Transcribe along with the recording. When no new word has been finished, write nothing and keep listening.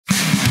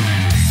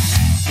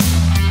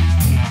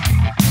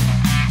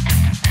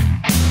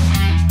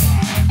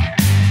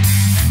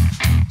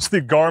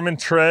the Garmin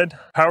Tread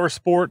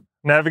PowerSport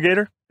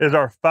Navigator. It is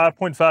our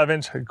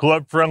 5.5-inch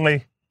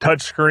glove-friendly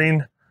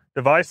touchscreen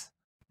device.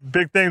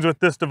 Big things with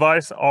this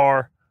device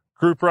are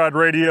group ride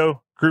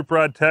radio, group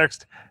ride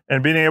text,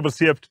 and being able to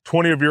see up to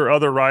 20 of your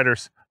other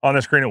riders on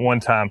the screen at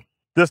one time.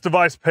 This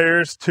device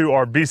pairs to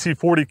our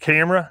BC40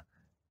 camera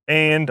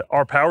and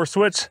our power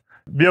switch.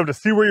 Be able to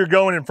see where you're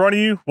going in front of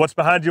you, what's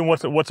behind you,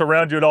 and what's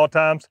around you at all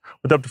times,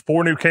 with up to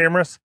 4 new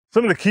cameras.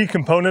 Some of the key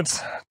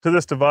components to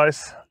this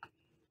device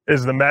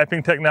is the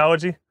mapping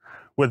technology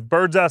with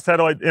bird's eye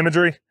satellite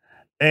imagery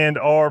and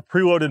our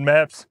preloaded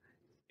maps.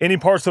 Any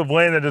parcel of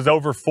land that is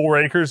over 4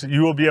 acres,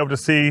 you will be able to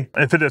see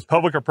if it is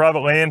public or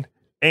private land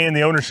and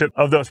the ownership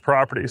of those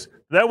properties.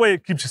 That way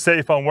it keeps you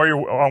safe on where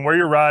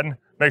you're riding.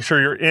 Make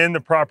sure you're in the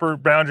proper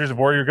boundaries of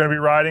where you're going to be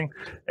riding,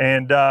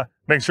 and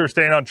make sure you're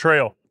staying on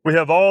trail. We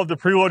have all of the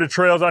preloaded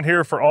trails on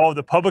here for all of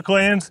the public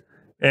lands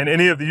and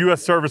any of the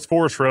U.S. Service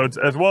Forest roads,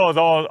 as well as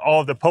all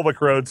of the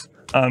public roads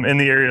in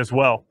the area as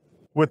well.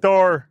 With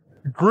our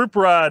group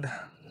ride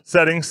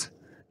settings,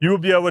 you will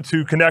be able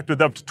to connect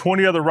with up to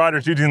 20 other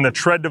riders using the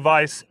Tread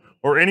device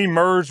or any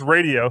merged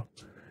radio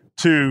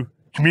to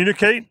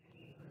communicate,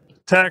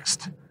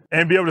 text,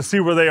 and be able to see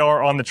where they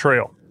are on the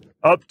trail,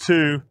 up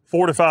to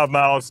 4 to 5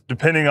 miles,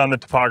 depending on the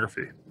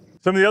topography.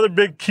 Some of the other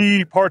big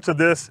key parts of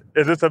this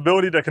is its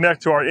ability to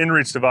connect to our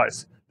inReach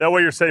device. That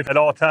way you're safe at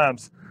all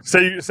times.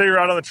 Say you're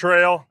out on the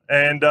trail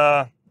and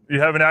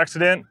you have an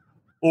accident,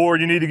 or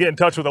you need to get in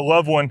touch with a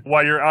loved one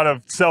while you're out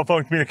of cell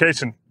phone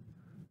communication.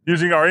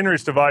 Using our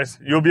inReach device,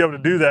 you'll be able to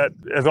do that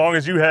as long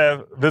as you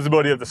have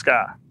visibility of the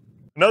sky.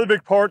 Another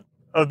big part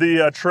of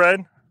the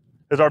Tread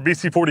is our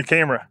BC40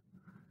 camera.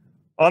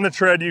 On the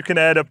Tread, you can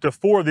add up to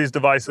 4 of these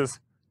devices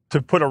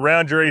to put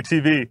around your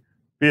ATV,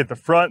 be it the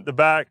front, the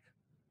back,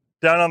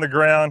 down on the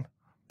ground,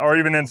 or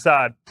even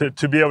inside,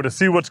 to be able to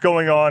see what's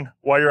going on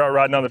while you're out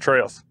riding on the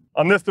trails.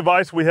 On this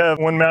device, we have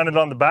one mounted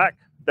on the back.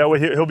 That way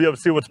he'll be able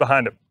to see what's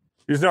behind him.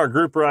 Using our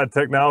group ride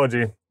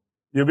technology,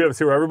 you'll be able to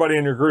see where everybody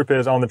in your group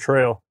is on the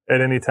trail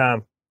at any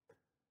time.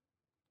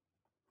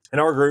 In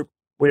our group,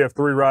 we have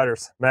 3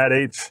 riders, Matt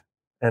H.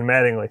 and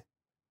Mattingly.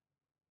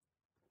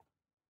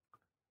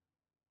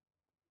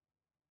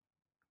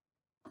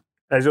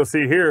 As you'll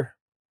see here,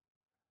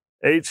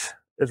 H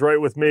is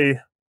right with me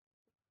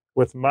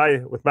with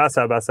my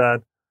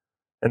side-by-side,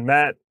 and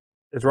Matt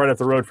is right up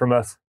the road from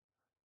us,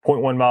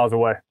 0.1 miles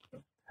away.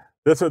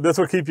 This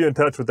will keep you in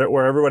touch with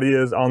where everybody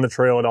is on the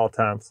trail at all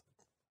times.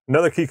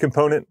 Another key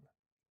component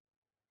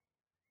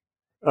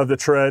of the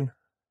Tread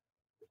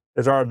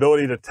is our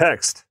ability to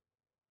text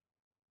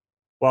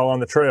while on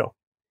the trail.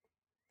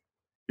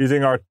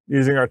 Using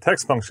our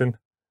text function,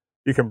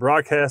 you can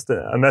broadcast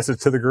a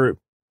message to the group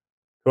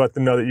to let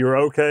them know that you're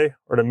okay,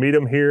 or to meet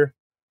them here,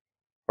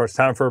 or it's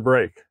time for a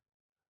break.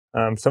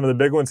 Some of the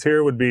big ones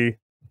here would be,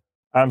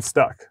 I'm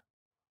stuck.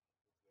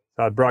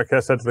 So I'd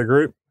broadcast that to the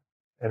group,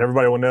 and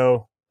everybody will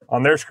know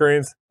on their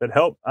screens that,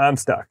 help, I'm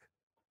stuck.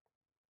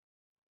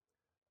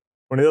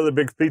 One of the other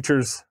big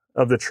features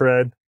of the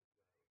Tread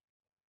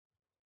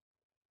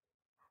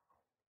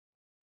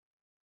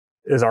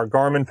is our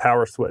Garmin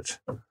power switch.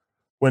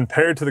 When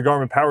paired to the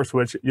Garmin power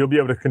switch, you'll be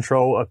able to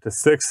control up to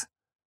 6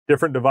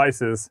 different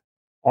devices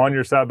on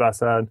your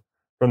side-by-side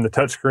from the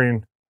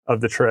touchscreen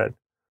of the Tread.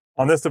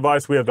 On this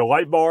device, we have the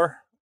light bar,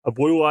 a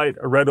blue light,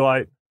 a red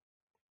light,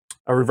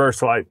 a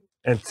reverse light,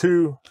 and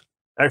 2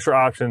 extra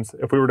options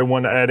if we were to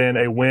want to add in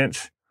a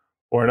winch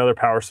or another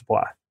power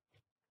supply.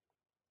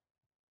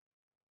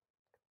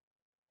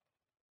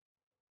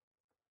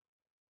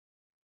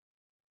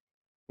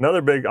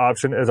 Another big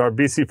option is our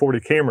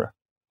BC40 camera.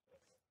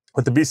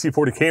 With the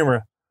BC40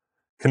 camera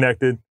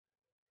connected,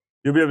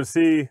 you'll be able to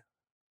see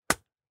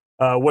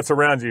what's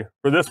around you.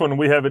 For this one,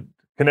 we have it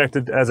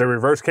connected as a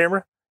reverse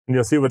camera, and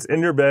you'll see what's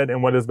in your bed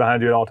and what is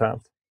behind you at all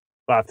times,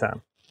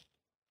 lifetime.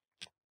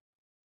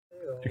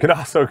 You can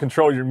also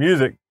control your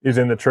music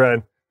using the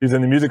Tread,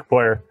 using the music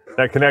player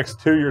that connects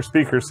to your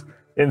speakers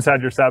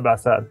inside your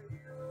side-by-side.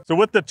 So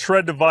with the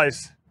Tread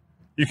device,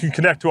 you can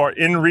connect to our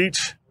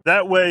inReach.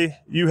 That way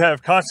you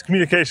have constant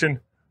communication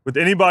with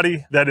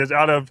anybody that is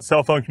out of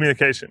cell phone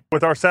communication.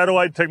 With our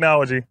satellite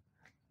technology,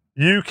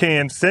 you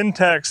can send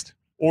text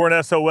or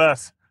an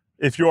SOS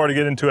if you are to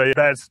get into a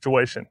bad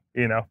situation,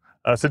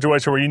 a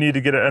situation where you need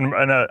to get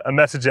a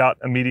message out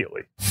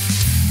immediately.